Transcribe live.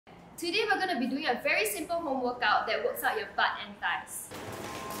Today we're going to be doing a very simple home workout that works out your butt and thighs.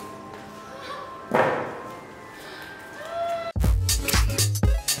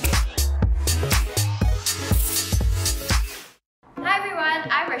 Hi everyone,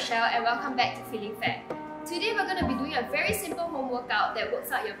 I'm Rachel and welcome back to Feeling Fat. Today we're going to be doing a very simple home workout that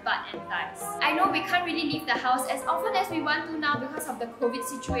works out your butt and thighs. I know we can't really leave the house as often as we want to now because of the COVID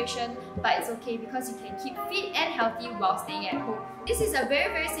situation, but it's okay because you can keep fit and healthy while staying at home. This is a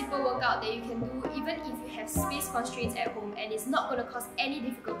very simple workout that you can do even if you have space constraints at home, and it's not going to cause any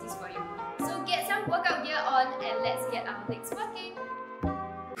difficulties for you. So get some workout gear on and let's get our legs working.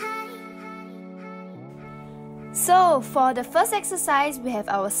 So for the first exercise, we have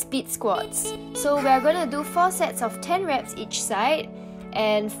our split squats. So we are going to do 4 sets of 10 reps each side.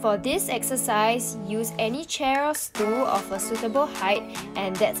 And for this exercise, use any chair or stool of a suitable height,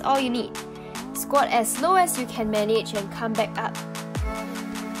 and that's all you need. Squat as low as you can manage and come back up.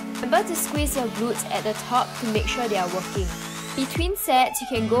 Remember to squeeze your glutes at the top to make sure they are working. Between sets, you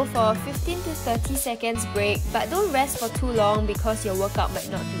can go for a 15 to 30 seconds break, but don't rest for too long because your workout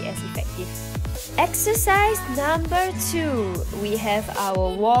might not be as effective. Exercise number 2, we have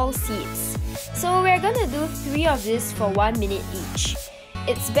our wall seats. So we're gonna do 3 of these for 1 minute each.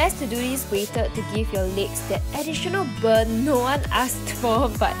 It's best to do this weighted to give your legs that additional burn no one asked for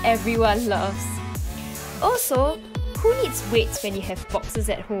but everyone loves. Also, who needs weights when you have boxes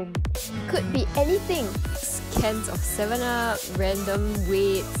at home? Could be anything. Cans of 7-Up, random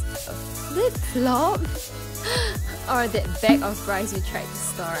weights, a flip-flop, or that bag of rice you tried to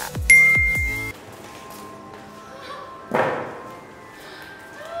store up.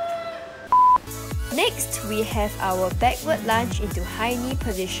 Next, we have our backward lunge into high knee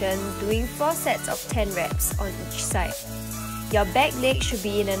position, doing 4 sets of 10 reps on each side. Your back leg should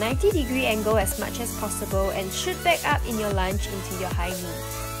be in a 90-degree angle as much as possible and shoot back up in your lunge into your high knee.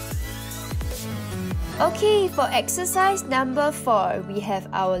 Okay, for exercise number 4, we have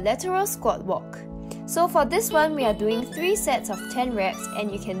our lateral squat walk. So for this one, we are doing 3 sets of 10 reps,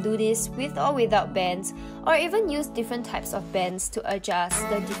 and you can do this with or without bands, or even use different types of bands to adjust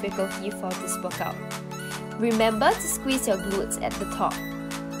the difficulty for this workout. Remember to squeeze your glutes at the top.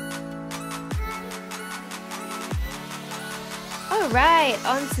 Alright,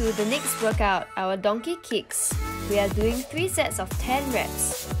 on to the next workout, our donkey kicks. We are doing 3 sets of 10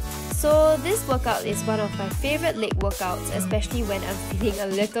 reps. So this workout is one of my favorite leg workouts, especially when I'm feeling a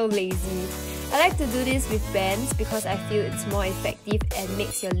little lazy. I like to do this with bands because I feel it's more effective and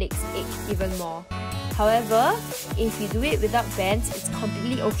makes your legs ache even more. However, if you do it without bands, it's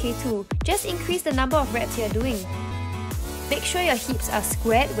completely okay too. Just increase the number of reps you're doing. Make sure your hips are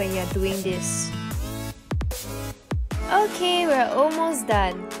squared when you're doing this. Okay, we're almost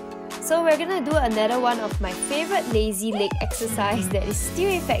done. So we're gonna do another one of my favorite lazy leg exercise that is still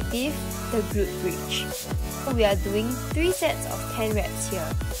effective, the glute bridge. We are doing 3 sets of 10 reps here.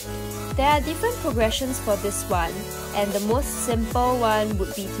 There are different progressions for this one, and the most simple one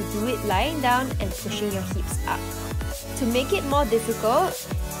would be to do it lying down and pushing your hips up. To make it more difficult,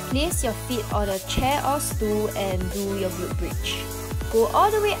 place your feet on a chair or stool and do your glute bridge. Go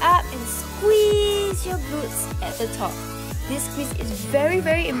all the way up and squeeze your glutes at the top. This squeeze is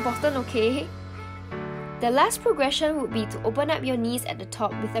very important, okay? The last progression would be to open up your knees at the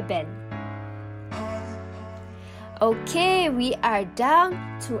top with a bend. Okay, we are down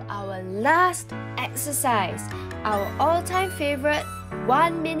to our last exercise, our all-time favorite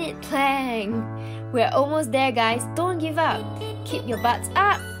 1 minute plank. We're almost there, guys. Don't give up. Keep your butts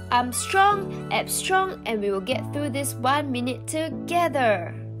up, arms strong, abs strong, and we will get through this 1 minute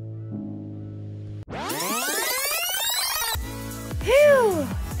together. Phew!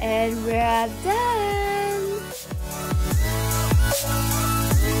 And we're done!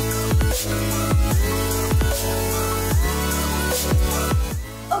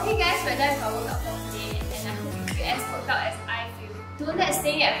 Okay guys, we're done with our workout for today, and I hope you feel as worked out as I feel. Don't let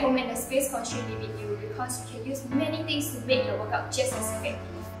staying at home and the space constraint limit you, because you can use many things to make your workout just as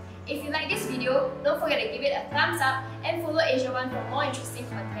effective. If you like this video, don't forget to give it a thumbs up and follow AsiaOne for more interesting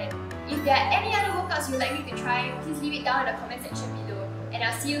content. If there are any other workouts you'd like me to try, please leave it down in the comment section below. And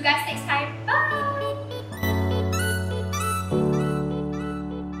I'll see you guys next time. Bye!